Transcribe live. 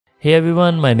Hey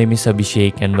everyone, my name is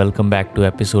Abhishek and welcome back to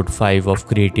episode 5 of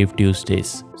Creative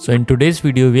Tuesdays. So in today's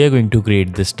video we are going to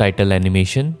create this title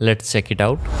animation. Let's check it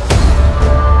out.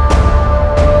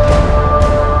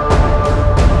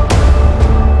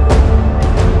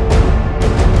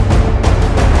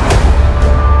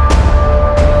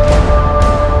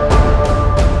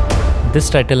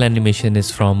 This title animation is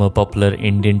from a popular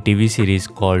Indian TV series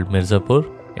called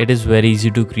Mirzapur. It is very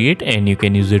easy to create and you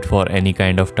can use it for any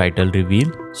kind of title reveal.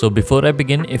 So before I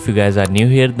begin, if you guys are new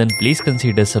here, then please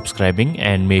consider subscribing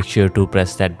and make sure to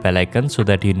press that bell icon so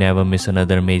that you never miss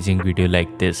another amazing video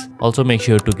like this. Also make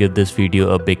sure to give this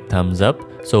video a big thumbs up.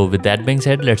 So with that being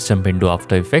said, let's jump into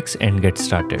After Effects and get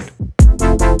started.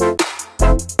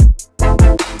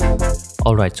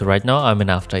 Alright, so right now I'm in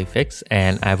After Effects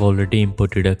and I've already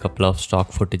imported a couple of stock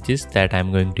footages that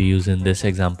I'm going to use in this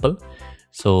example.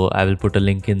 So I will put a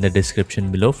link in the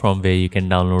description below from where you can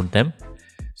download them.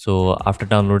 So after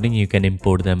downloading, you can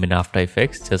import them in After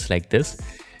Effects just like this.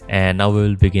 And now we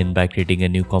will begin by creating a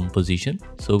new composition.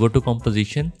 So go to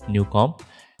Composition, New Comp,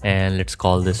 and let's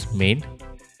call this Main.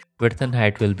 Width and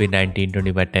height will be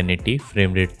 1920 by 1080,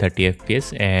 frame rate 30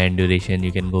 fps, and duration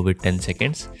you can go with 10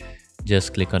 seconds.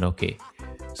 Just click on OK.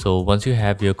 So once you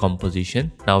have your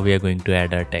composition, now we are going to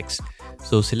add our text.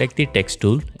 So select the text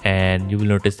tool and you will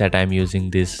notice that I'm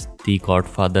using this The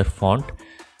Godfather font.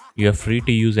 You are free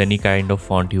to use any kind of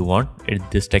font you want.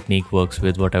 This technique works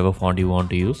with whatever font you want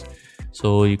to use.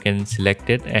 So you can select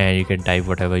it and you can type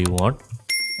whatever you want.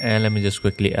 And let me just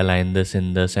quickly align this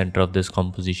in the center of this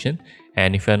composition.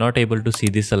 And if you're not able to see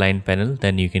this align panel,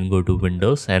 then you can go to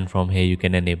Windows and from here you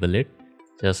can enable it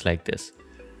just like this.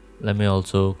 Let me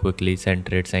also quickly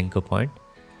center its anchor point.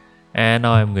 And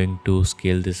now I'm going to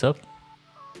scale this up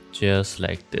just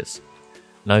like this.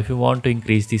 Now if you want to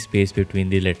increase the space between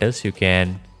the letters, you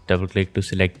can double click to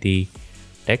select the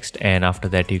text and after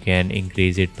that you can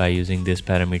increase it by using this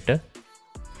parameter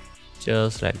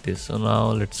just like this. So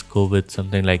now let's go with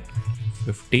something like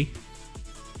 50.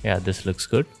 Yeah, this looks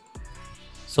good.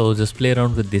 So just play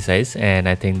around with the size and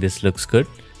I think this looks good.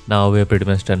 Now we are pretty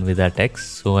much done with our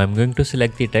text. So I'm going to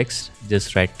select the text,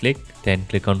 just right click, then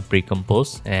click on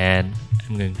Pre-Compose and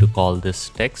I'm going to call this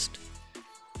text.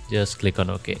 Just click on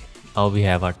OK. Now we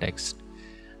have our text.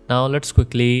 Now let's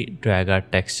quickly drag our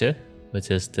texture,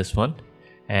 which is this one,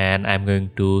 and I'm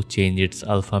going to change its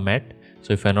alpha matte.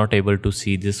 So if you're not able to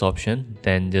see this option,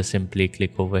 then just simply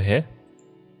click over here.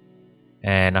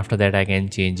 And after that I can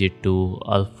change it to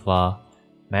alpha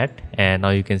matte and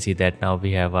now you can see that now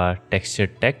we have our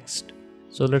textured text.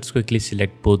 So let's quickly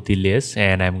select both the layers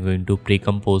and I'm going to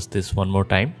pre-compose this one more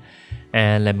time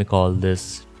and let me call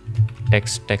this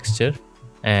text texture.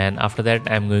 And after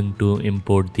that I'm going to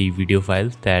import the video file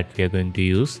that we are going to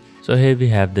use. So here we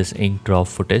have this ink drop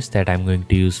footage that I'm going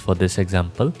to use for this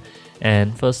example.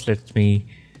 And first let me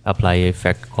apply an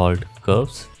effect called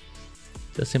curves.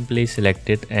 Just simply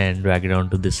select it and drag it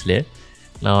onto this layer.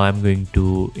 Now I'm going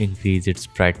to increase its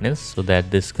brightness so that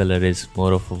this color is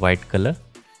more of a white color,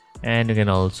 and you can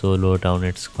also lower down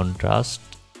its contrast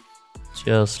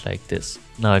just like this.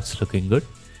 Now it's looking good.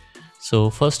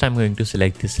 So first I'm going to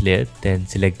select this layer, then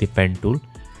select the pen tool,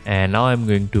 and now I'm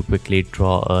going to quickly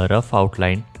draw a rough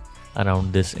outline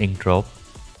around this ink drop.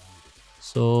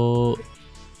 So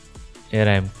here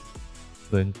I'm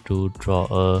going to draw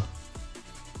a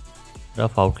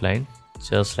rough outline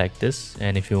just like this,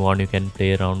 and if you want you can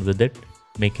play around with it,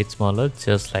 make it smaller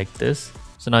just like this.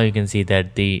 So now you can see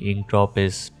that the ink drop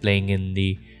is playing in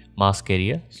the mask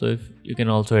area, so if you can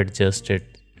also adjust it.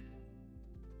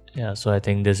 Yeah, so I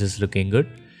think this is looking good.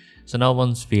 So now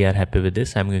once we are happy with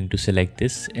this, I'm going to select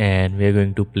this and we're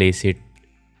going to place it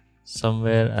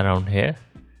somewhere around here.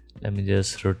 Let me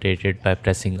just rotate it by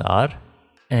pressing R,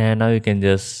 and now you can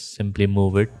just simply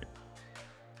move it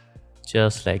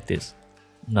just like this.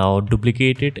 Now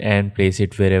duplicate it and place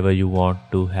it wherever you want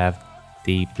to have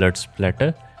the blood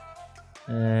splatter,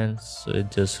 and so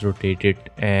just rotate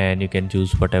it and you can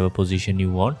choose whatever position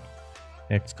you want.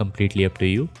 It's completely up to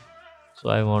you. So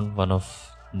I want one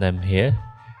of them here,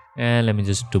 and let me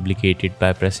just duplicate it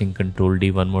by pressing Ctrl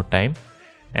D one more time,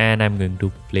 and I'm going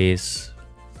to place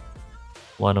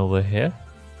one over here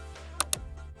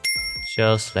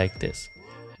just like this.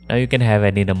 Now you can have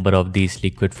any number of these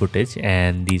liquid footage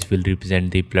and these will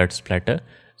represent the blood splatter.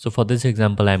 So for this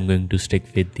example I'm going to stick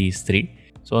with these three.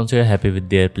 So once you're happy with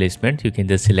their placement, you can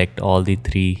just select all the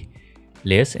three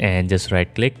layers and just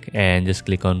right click and just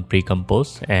click on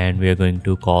Pre-Compose, and we are going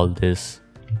to call this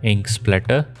ink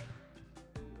splatter.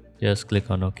 Just click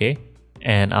on OK,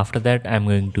 and after that I'm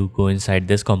going to go inside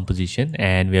this composition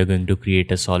and we are going to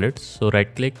create a solid. So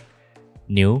right click,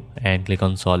 new, and click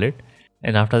on solid.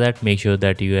 And after that, make sure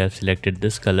that you have selected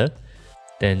this color,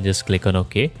 then just click on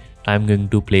OK. I'm going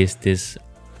to place this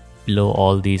below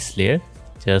all these layers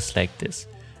just like this.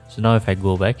 So now if I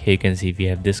go back, here you can see we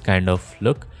have this kind of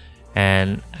look,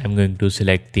 and I'm going to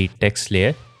select the text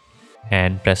layer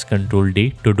and press Ctrl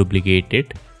D to duplicate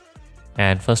it.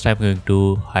 And first I'm going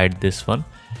to hide this one.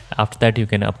 After that, you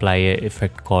can apply an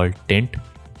effect called tint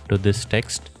to this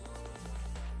text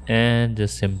and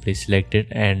just simply select it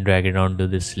and drag it onto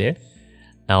this layer.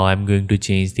 Now I'm going to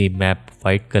change the map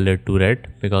white color to red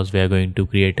because we are going to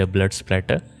create a blood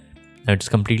splatter. Now it's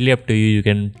completely up to you, you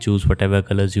can choose whatever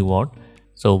colors you want.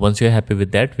 So once you're happy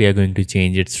with that, we are going to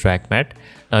change its track matte.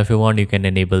 Now if you want, you can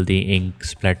enable the ink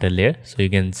splatter layer. So you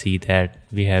can see that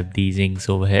we have these inks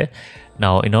over here.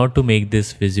 Now in order to make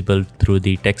this visible through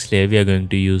the text layer, we are going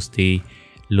to use the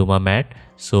Luma matte.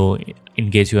 So in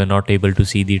case you are not able to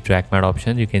see the track matte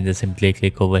option, you can just simply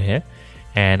click over here.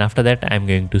 And after that, I'm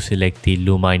going to select the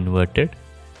Luma inverted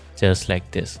just like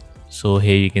this. So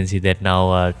here you can see that now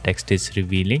our text is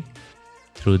revealing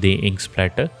through the ink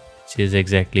splatter, which is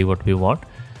exactly what we want.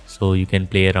 So you can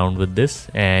play around with this,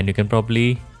 and you can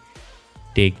probably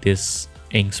take this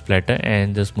ink splatter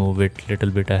and just move it a little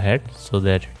bit ahead so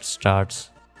that it starts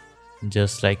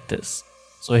just like this.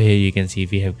 So here you can see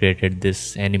we have created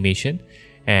this animation,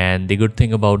 and the good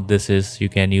thing about this is you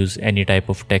can use any type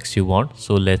of text you want.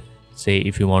 So let's say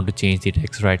if you want to change the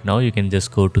text right now, you can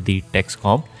just go to the text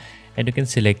comp and you can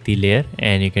select the layer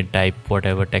and you can type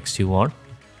whatever text you want.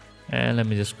 And let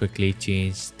me just quickly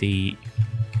change the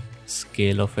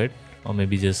scale of it, or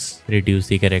maybe just reduce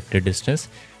the character distance.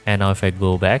 And now if I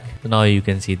go back, now you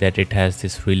can see that it has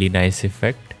this really nice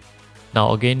effect.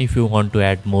 Now again, if you want to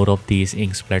add more of these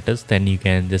ink splatters, then you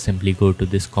can just simply go to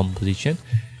this composition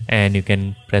and you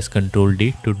can press Ctrl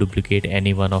D to duplicate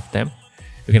any one of them.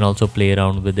 You can also play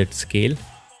around with its scale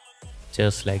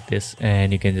just like this,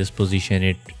 and you can just position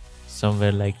it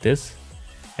somewhere like this.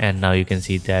 And now you can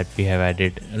see that we have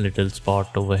added a little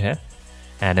spot over here,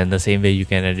 and in the same way you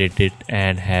can edit it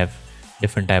and have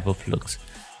different type of looks.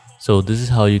 So this is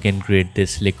how you can create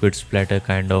this liquid splatter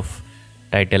kind of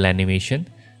title animation.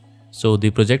 So the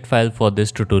project file for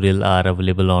this tutorial are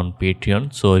available on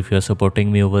Patreon. So if you are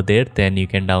supporting me over there, then you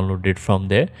can download it from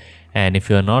there. And if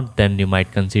you are not, then you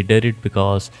might consider it,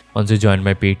 because once you join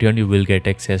my Patreon, you will get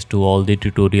access to all the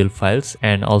tutorial files,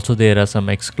 and also there are some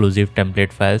exclusive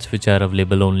template files which are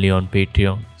available only on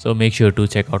Patreon. So make sure to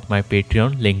check out my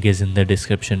Patreon, link is in the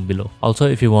description below. Also,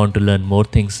 if you want to learn more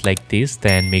things like this,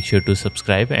 then make sure to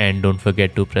subscribe and don't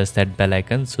forget to press that bell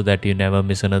icon so that you never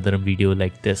miss another video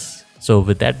like this. So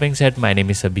with that being said, my name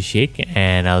is Abhishek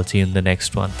and I'll see you in the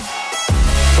next one.